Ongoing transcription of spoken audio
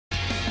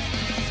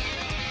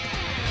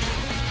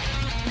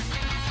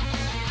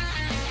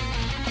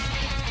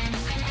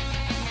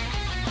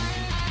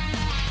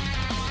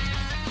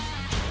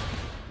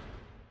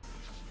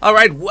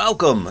Alright,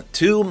 welcome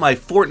to my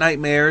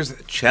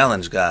Fortnite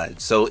challenge guide.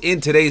 So in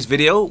today's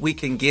video, we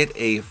can get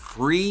a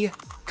free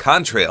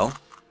Contrail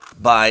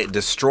by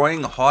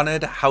destroying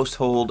haunted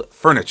household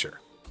furniture.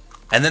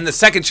 And then the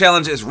second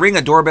challenge is ring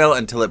a doorbell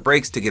until it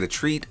breaks to get a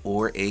treat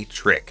or a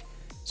trick.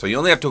 So you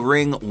only have to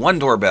ring one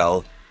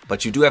doorbell,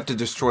 but you do have to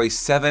destroy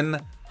 7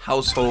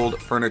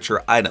 household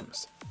furniture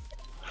items.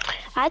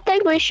 I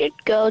think we should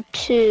go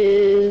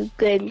to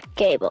Graham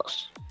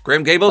Gables.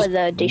 Graham Gables? For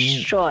the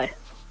destroy.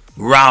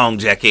 Wrong,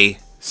 Jackie.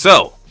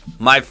 So,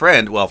 my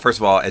friend, well, first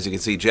of all, as you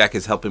can see, Jack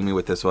is helping me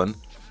with this one.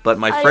 But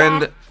my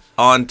friend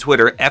on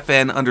Twitter,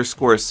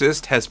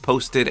 FN_assist, has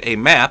posted a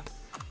map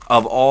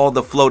of all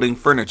the floating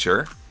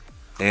furniture.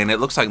 And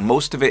it looks like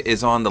most of it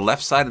is on the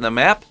left side of the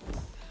map.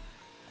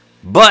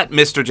 But,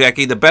 Mr.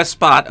 Jackie, the best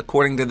spot,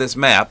 according to this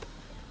map,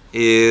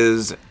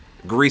 is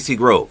Greasy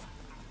Grove.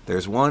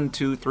 There's 1,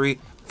 2, 3,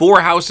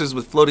 4 houses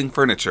with floating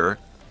furniture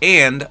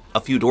and a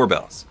few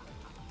doorbells.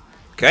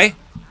 Okay?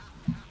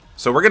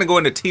 So we're going to go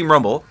into Team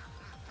Rumble,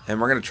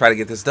 and we're going to try to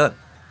get this done.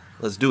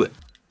 Let's do it.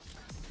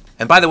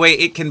 And by the way,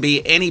 it can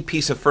be any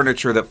piece of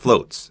furniture that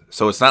floats.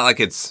 So it's not like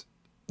it's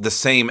the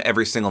same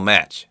every single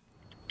match.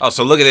 Oh,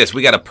 so look at this.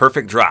 We got a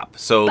perfect drop.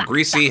 So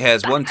Greasy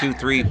has 1, 2,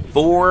 3,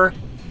 4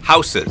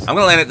 houses. I'm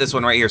going to land at this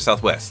one right here,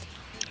 southwest.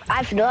 I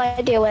have no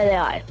idea where they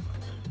are.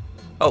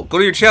 Oh, go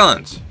to your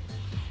challenge.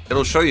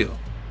 It'll show you.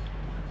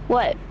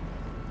 What?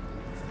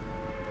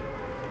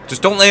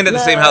 Just don't land at the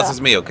same house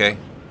as me, okay?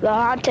 The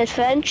haunted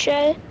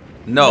furniture?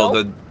 No,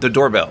 Nope. the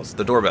doorbells.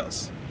 The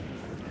doorbells.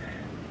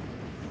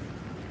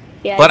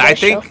 Yeah, But I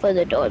think for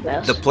the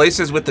doorbells. the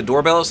places with the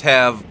doorbells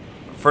have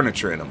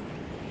furniture in them.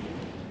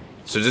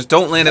 So just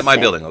don't land at my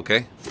building,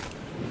 okay?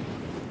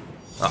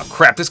 Oh,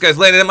 crap. This guy's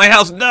landing at my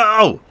house.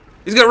 No!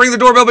 He's going to ring the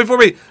doorbell before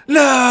me.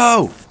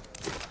 No!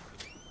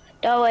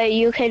 Don't worry,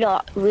 you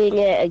cannot ring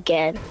it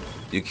again.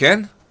 You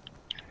can?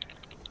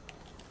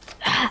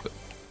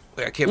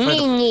 Wait, I can't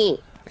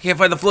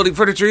find the floating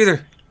furniture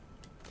either.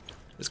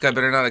 This guy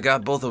better not have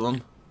got both of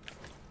them.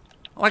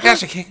 Oh my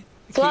gosh, I can't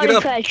get Floating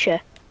up.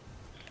 furniture.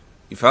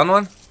 You found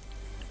one?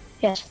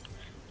 Yes.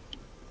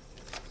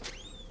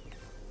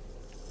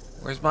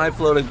 Where's my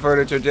floating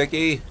furniture,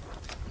 Jackie?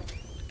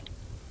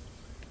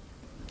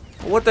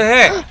 What the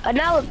heck?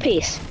 Another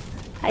piece.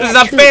 This is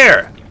not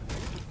fair.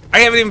 I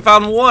haven't even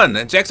found one,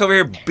 and Jack's over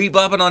here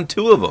bebopping on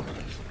 2 of them.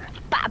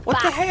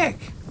 What the heck?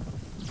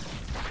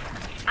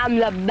 I'm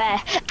the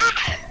best.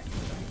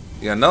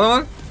 You got another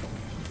one?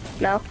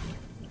 No.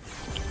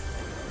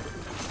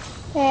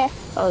 Yeah.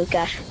 Oh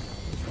gosh.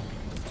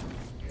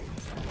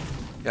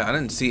 Yeah, I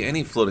didn't see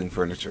any floating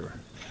furniture.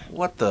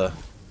 What the?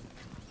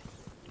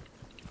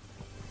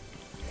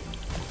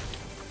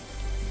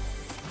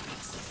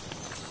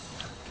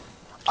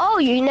 Oh,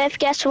 you never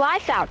guess what I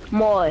found?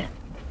 More.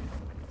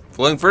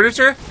 Floating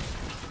furniture?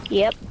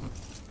 Yep.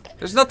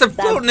 There's nothing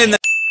floating in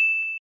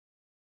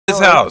this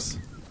house.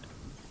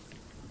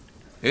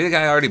 Maybe the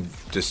guy already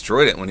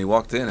destroyed it when he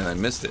walked in and I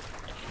missed it.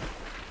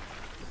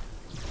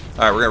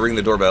 Alright, we're gonna ring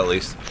the doorbell at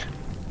least.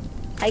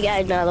 I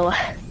got another one.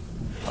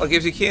 Oh, it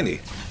gives you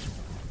candy.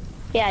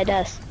 Yeah, it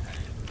does.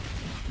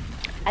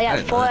 I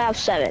got 4 out of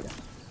 7.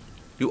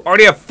 You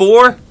already have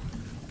 4?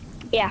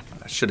 Yeah.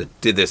 I should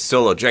have did this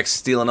solo. Jack's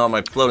stealing all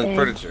my floating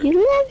furniture.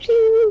 You love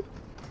you.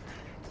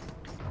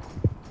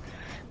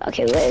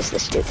 Okay, where is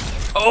this dude?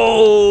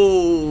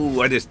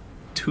 Oh! I just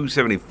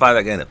 275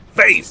 that guy in the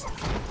face.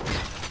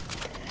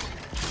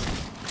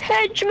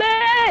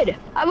 Henchmen!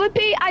 I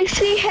repeat, I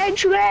see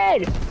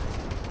henchmen!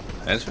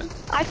 Henchman?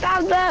 I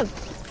found them!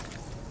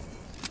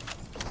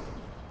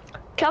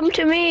 Come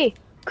to me!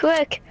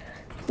 Quick!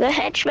 The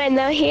henchmen,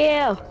 they're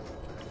here!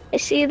 I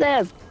see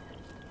them!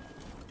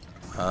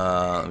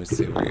 Let me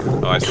see where you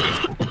are. Oh, I see.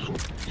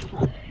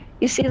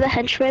 You see the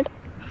henchmen?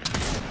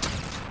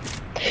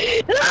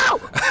 No!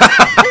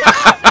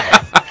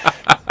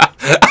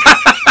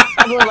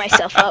 I blew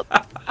myself up.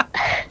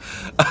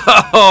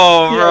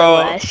 Oh,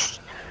 bro!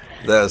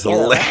 That was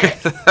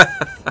hilarious.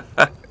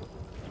 Alright,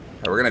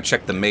 we're gonna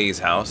check the maze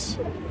house.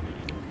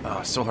 Oh,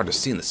 it's so hard to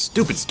see in the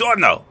stupid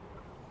storm, though.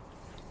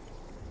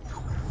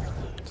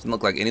 Doesn't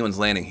look like anyone's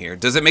landing here.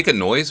 Does it make a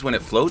noise when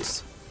it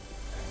floats?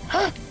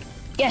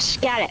 Yes,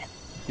 got it.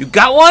 You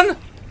got one?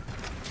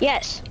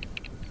 Yes.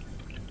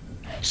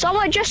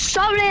 Someone just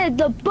summoned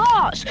the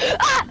boss!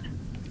 Ah!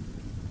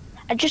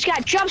 I just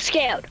got jump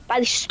scared by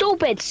the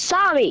stupid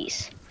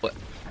zombies. What?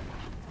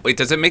 Wait,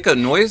 does it make a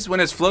noise when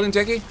it's floating,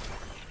 Jackie?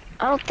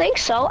 I don't think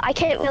so. I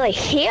can't really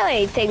hear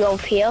anything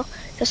over here.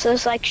 Because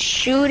there's like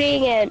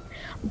shooting and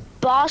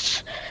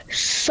boss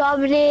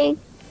summoning.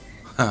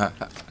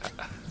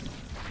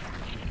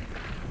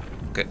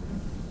 Okay.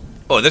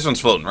 Oh, this one's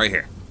floating right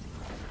here.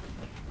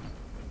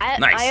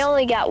 Nice. I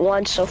only got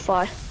one so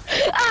far.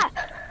 Ah!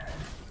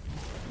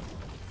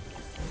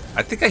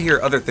 I think I hear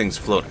other things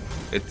floating.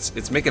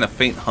 It's making a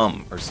faint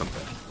hum or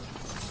something.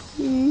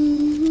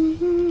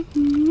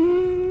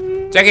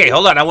 Jackie,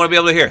 hold on. I want to be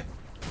able to hear.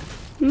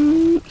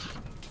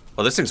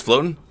 Oh, this thing's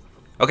floating?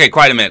 Okay,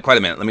 quiet a minute.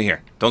 Let me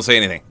hear. Don't say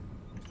anything.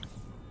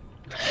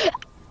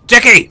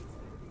 Jackie!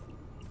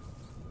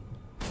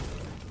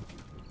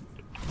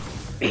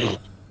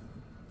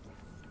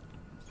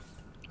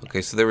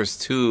 Okay, so there was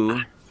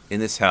 2 in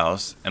this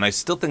house, and I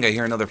still think I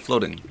hear another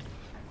floating.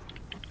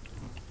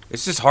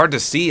 It's just hard to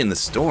see in the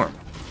storm.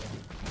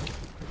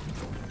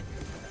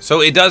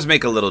 So it does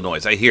make a little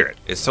noise. I hear it.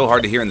 It's so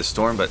hard to hear in the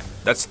storm, but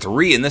that's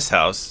 3 in this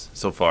house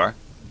so far.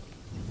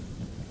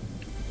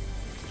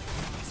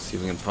 Let's see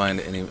if we can find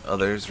any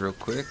others real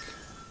quick.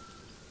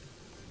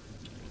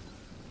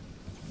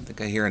 I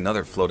think I hear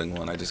another floating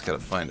one. I just gotta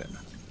find it.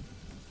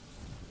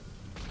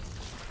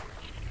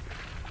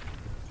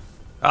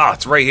 Ah,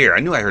 it's right here. I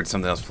knew I heard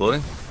something else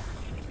floating.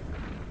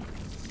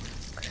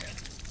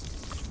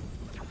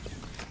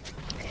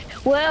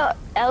 Where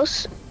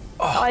else?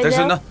 Oh, there's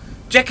enough.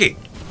 Jackie,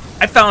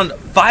 I found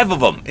 5 of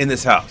them in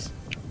this house.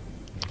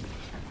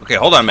 Okay,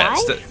 hold on, Matt.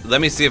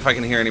 Let me see if I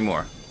can hear any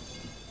more.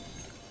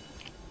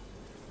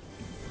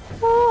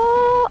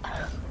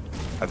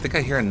 I think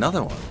I hear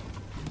another one.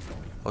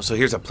 Oh, so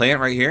here's a plant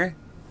right here.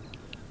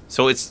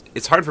 So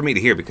it's hard for me to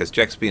hear because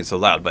Jack's being so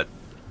loud, but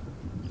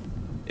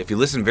if you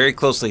listen very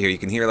closely here, you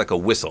can hear like a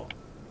whistle.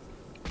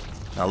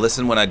 Now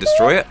listen when I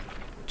destroy it.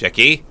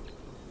 Jackie.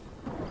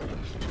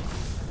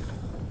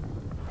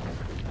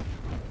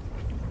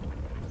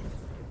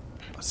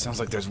 It sounds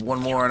like there's one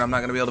more and I'm not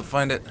going to be able to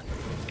find it.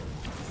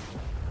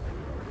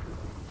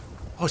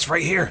 Oh, it's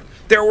right here.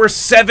 There were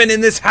 7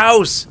 in this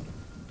house.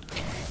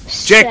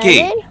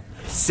 Jackie.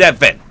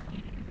 7.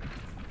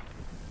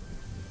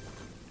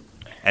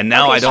 And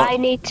now okay, I don't... So I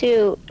need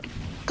to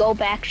go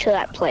back to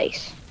that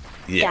place.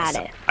 Yes.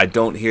 Got it. I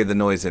don't hear the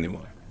noise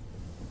anymore.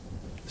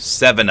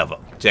 7 of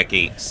them.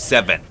 Jackie,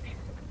 7.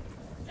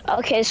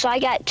 Okay, so I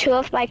got 2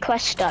 of my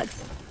quests done.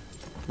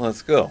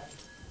 Let's go.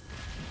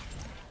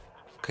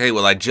 Okay,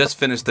 well, I just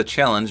finished the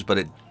challenge, but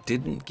it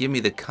didn't give me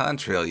the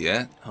contrail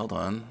yet. Hold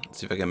on. Let's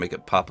see if I can make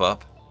it pop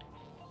up.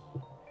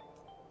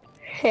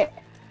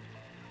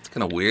 It's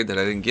kind of weird that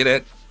I didn't get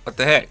it. What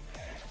the heck?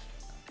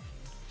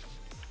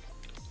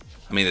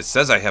 I mean, it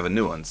says I have a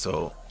new one,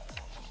 so...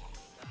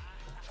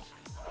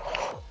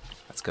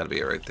 That's got to be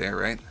it right there,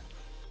 right?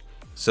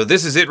 So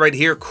this is it right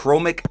here.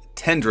 Chromic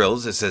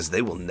Tendrils. It says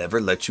they will never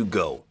let you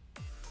go.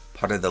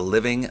 Part of the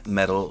living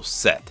metal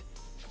set.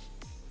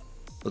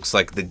 Looks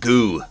like the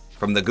goo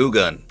from the goo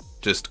gun.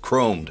 Just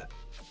chromed.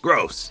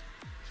 Gross.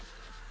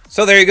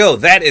 So there you go.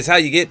 That is how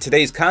you get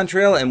today's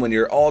contrail. And when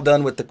you're all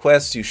done with the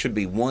quests, you should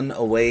be 1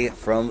 away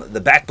from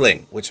the back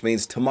bling, which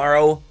means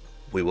tomorrow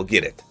we will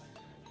get it.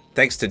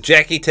 Thanks to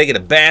Jackie taking a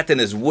bath in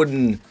his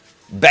wooden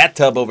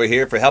bathtub over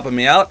here for helping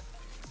me out.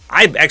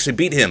 I actually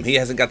beat him. He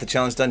hasn't got the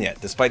challenge done yet.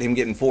 Despite him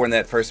getting 4 in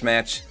that first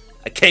match,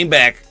 I came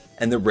back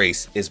and the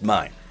race is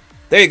mine.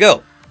 There you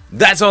go.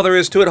 That's all there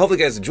is to it. Hopefully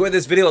you guys enjoyed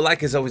this video. A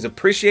like is always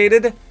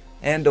appreciated.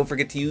 And don't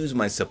forget to use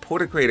my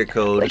Support-A-Creator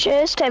Code. Which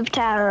is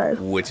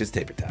tabortime. Which is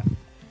tabortime.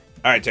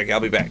 All right, Jackie, I'll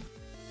be back.